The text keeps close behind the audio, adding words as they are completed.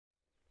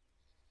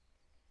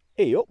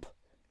Hey up,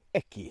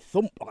 Ecky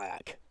thump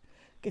like.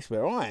 Guess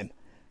where I am?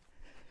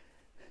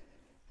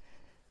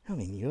 I'm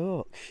in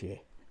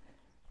Yorkshire.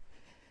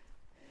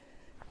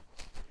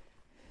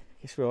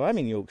 Guess where I am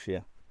in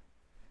Yorkshire?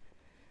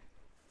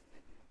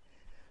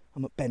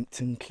 I'm at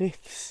Bempton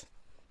Cliffs.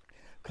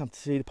 Come to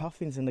see the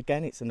puffins and the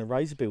gannets and the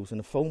razorbills and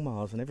the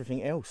fulmars and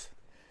everything else.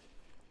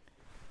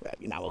 Well,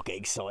 you know I'll get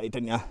excited,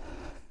 don't you?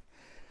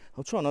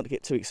 I'll try not to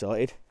get too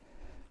excited.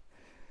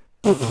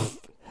 Who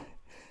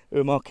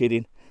am I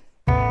kidding?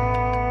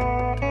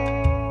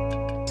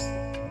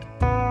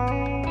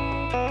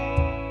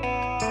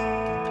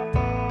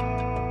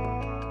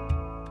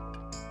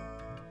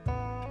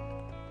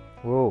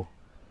 Whoa.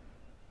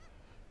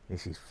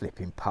 This is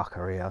flipping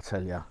puckery, I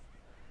tell you.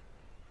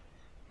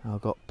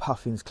 I've got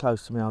puffins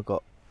close to me, I've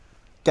got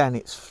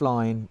gannets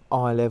flying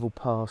eye level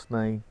past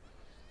me.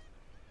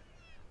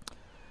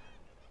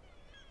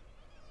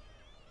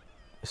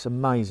 It's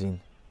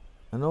amazing.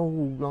 And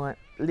all like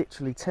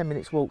literally 10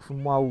 minutes walk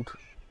from Wold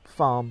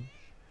farm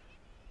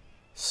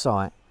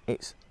site.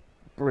 It's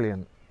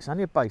brilliant. It's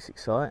only a basic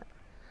site,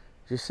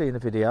 as you see in the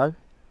video.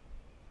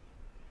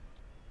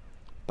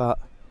 But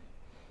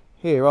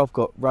here I've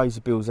got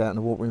razorbills out in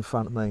the water in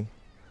front of me.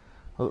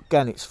 I've got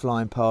gannets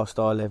flying past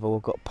eye level.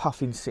 I've got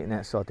puffins sitting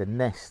outside their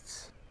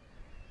nests.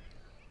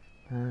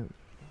 The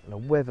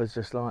weather's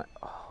just like,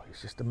 oh,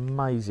 it's just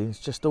amazing. It's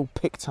just all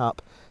picked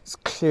up. It's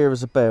clear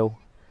as a bell.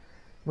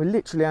 We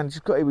literally only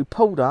just got here. We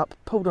pulled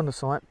on the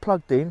site,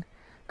 plugged in,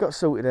 got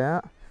sorted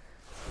out,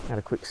 had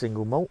a quick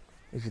single malt,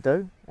 as you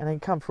do, and then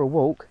come for a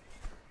walk.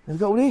 And we've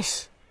got all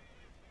this.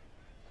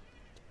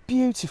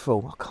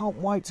 Beautiful. I can't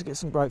wait to get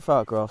some great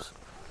photographs.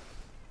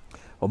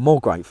 Or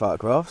more great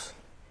photographs.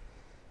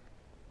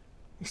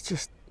 It's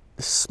just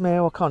the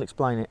smell, I can't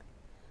explain it.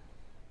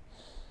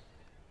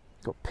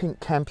 Got pink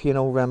campion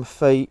all around my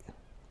feet.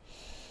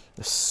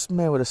 The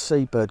smell of the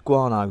seabird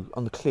guano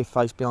on the cliff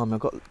face behind me. I've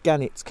got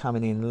gannets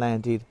coming in,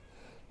 landed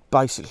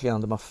basically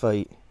under my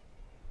feet.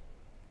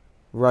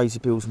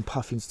 Razorbills and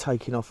puffins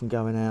taking off and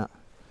going out.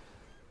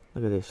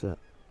 Look at this, look.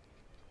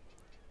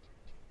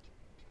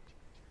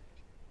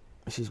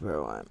 This is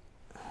where I am.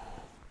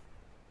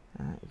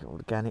 You've got all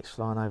the gannets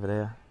flying over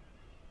there.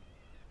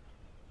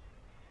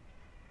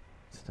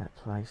 To that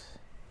place.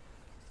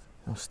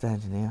 I'm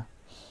standing here.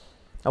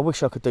 I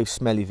wish I could do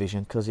smelly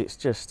vision because it's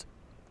just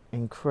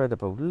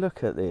incredible.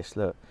 Look at this,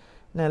 look.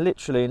 Now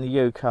literally in the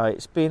UK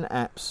it's been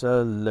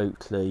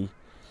absolutely,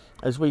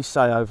 as we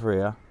say over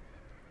here,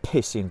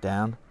 pissing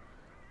down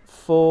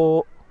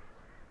for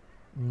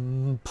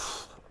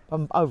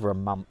over a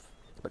month.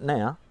 But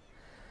now,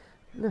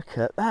 look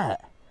at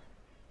that.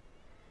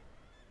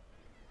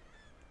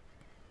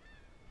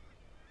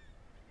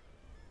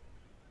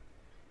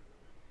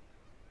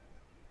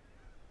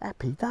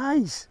 Happy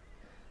days.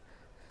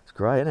 It's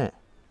great, isn't it?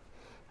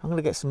 I'm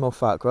going to get some more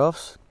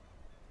photographs.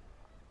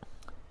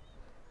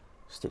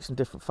 Stick some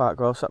different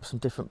photographs up, some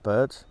different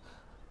birds.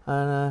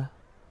 And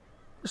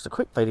just a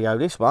quick video,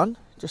 this one,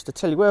 just to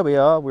tell you where we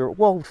are. We're at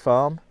Wold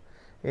Farm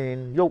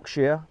in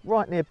Yorkshire,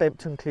 right near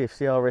Bempton Cliffs,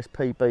 the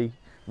RSPB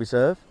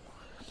reserve.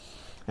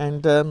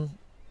 And I'm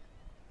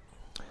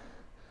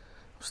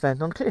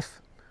standing on a cliff.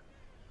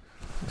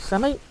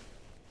 Sammy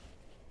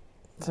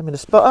the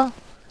spotter.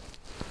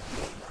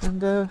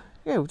 And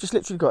yeah, we've just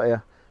literally got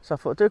here. So I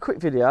thought I'd do a quick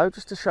video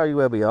just to show you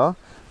where we are.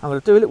 I'm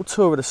going to do a little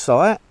tour of the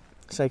site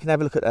so you can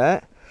have a look at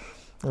that.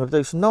 I'm going to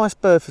do some nice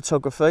bird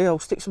photography. I'll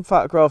stick some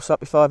photographs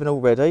up if I haven't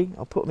already.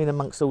 I'll put them in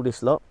amongst all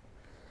this lot.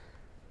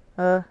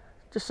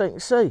 Just so you can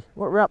see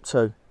what we're up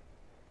to.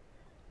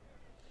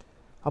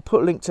 I'll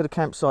put a link to the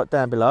campsite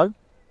down below.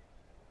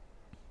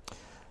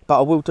 But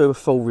I will do a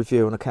full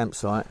review on the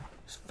campsite.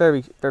 It's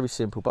very, very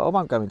simple, but I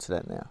won't go into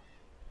that now.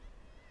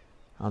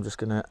 I'm just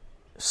going to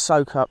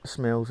soak up the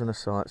smells and the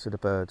sights of the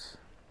birds.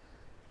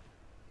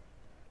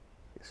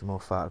 Get some more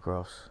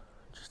photographs.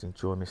 Just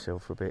enjoy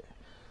myself for a bit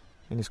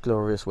in this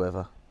glorious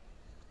weather.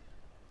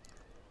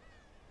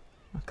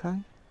 Okay.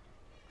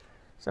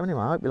 So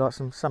anyway, I hope you like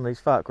some of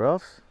these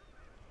photographs.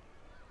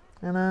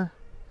 And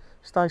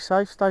stay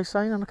safe, stay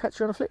sane, and I'll catch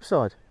you on the flip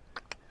side.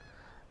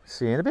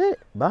 See you in a bit.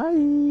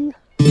 Bye.